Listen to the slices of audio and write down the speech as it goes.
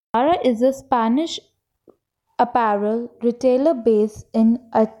Zara is a Spanish apparel retailer based in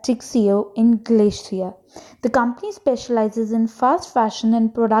Atixio in Galicia. The company specializes in fast fashion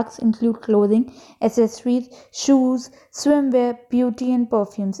and products include clothing, accessories, shoes, swimwear, beauty and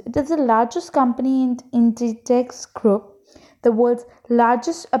perfumes. It is the largest company in Inditex Group, the world's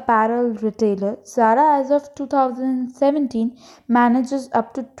largest apparel retailer. Zara as of 2017 manages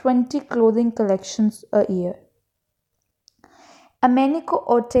up to 20 clothing collections a year. Amenico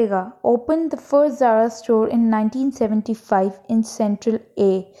Ortega opened the first Zara store in 1975 in Central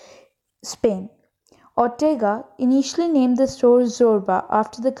A, Spain. Ortega initially named the store Zorba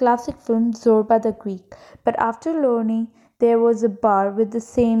after the classic film Zorba the Greek, but after learning there was a bar with the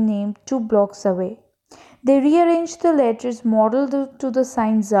same name 2 blocks away, they rearranged the letters modeled to the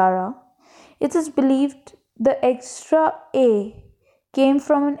sign Zara. It is believed the extra A came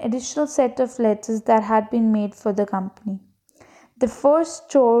from an additional set of letters that had been made for the company. The first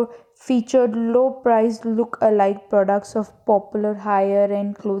store featured low priced look alike products of popular higher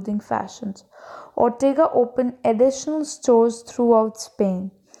end clothing fashions. Ortega opened additional stores throughout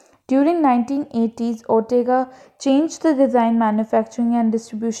Spain. During 1980s, Ortega changed the design, manufacturing and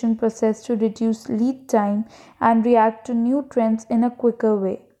distribution process to reduce lead time and react to new trends in a quicker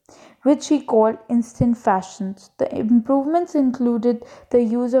way, which he called instant fashions. The improvements included the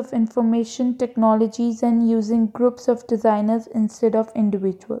use of information technologies and using groups of designers instead of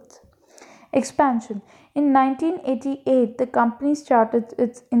individuals. Expansion. In 1988, the company started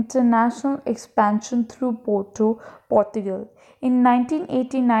its international expansion through Porto, Portugal. In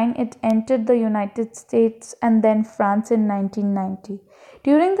 1989, it entered the United States and then France in 1990.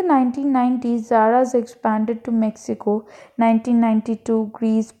 During the 1990s, Zara's expanded to Mexico 1992,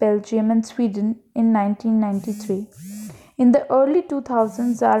 Greece, Belgium, and Sweden in 1993. In the early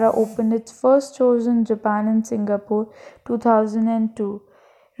 2000s, Zara opened its first stores in Japan and Singapore 2002.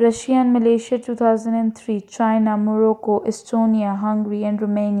 Russia and Malaysia 2003, China, Morocco, Estonia, Hungary, and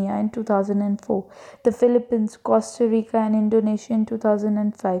Romania in 2004, the Philippines, Costa Rica, and Indonesia in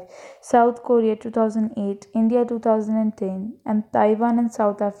 2005, South Korea 2008, India 2010, and Taiwan and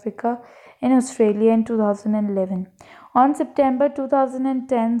South Africa in Australia in 2011. On September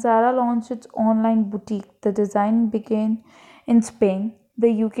 2010, Zara launched its online boutique. The design began in Spain,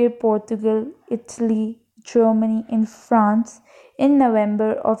 the UK, Portugal, Italy, Germany, and France. In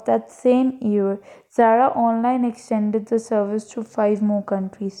November of that same year, Zara Online extended the service to 5 more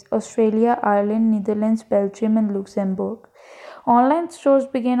countries: Australia, Ireland, Netherlands, Belgium, and Luxembourg. Online stores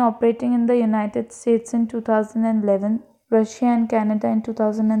began operating in the United States in 2011, Russia and Canada in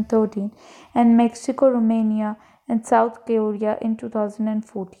 2013, and Mexico, Romania, and South Korea in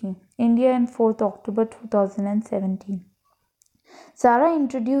 2014, India in 4th October 2017. Zara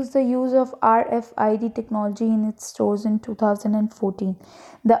introduced the use of RFID technology in its stores in 2014.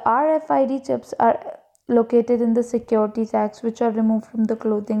 The RFID chips are located in the security tags, which are removed from the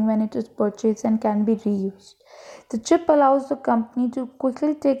clothing when it is purchased and can be reused. The chip allows the company to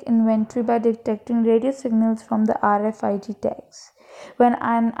quickly take inventory by detecting radio signals from the RFID tags. When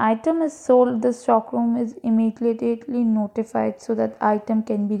an item is sold, the stockroom is immediately notified so that item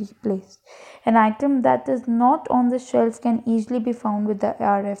can be replaced. An item that is not on the shelf can easily be found with the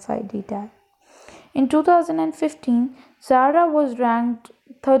RFID tag. In 2015, Zara was ranked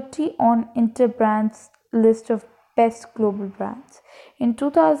 30 on Interbrand's list of best global brands. In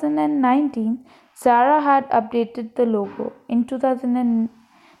 2019, Zara had updated the logo. In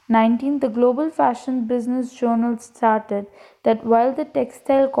 2019, the Global Fashion Business Journal stated that while the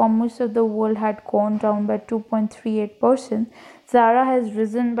textile commerce of the world had gone down by 2.38%, Zara has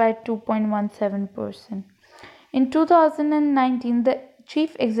risen by 2.17%. In 2019, the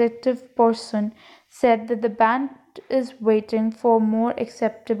chief executive person said that the band is waiting for more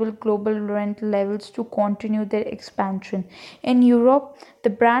acceptable global rent levels to continue their expansion. In Europe, the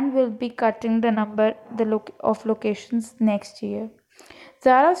brand will be cutting the number of locations next year.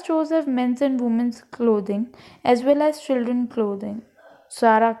 Zara stores have men's and women's clothing as well as children clothing.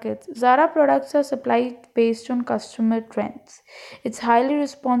 Zara Kids. Zara products are supplied based on customer trends. Its highly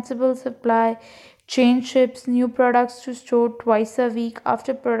responsible supply chain ships new products to store twice a week.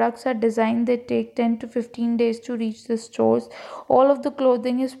 After products are designed, they take 10 to 15 days to reach the stores. All of the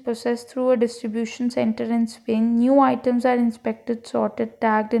clothing is processed through a distribution center in Spain. New items are inspected, sorted,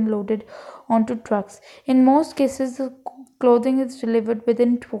 tagged, and loaded onto trucks. In most cases, the clothing is delivered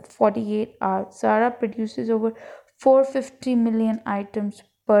within 48 hours. Zara produces over 450 million items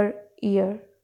per year.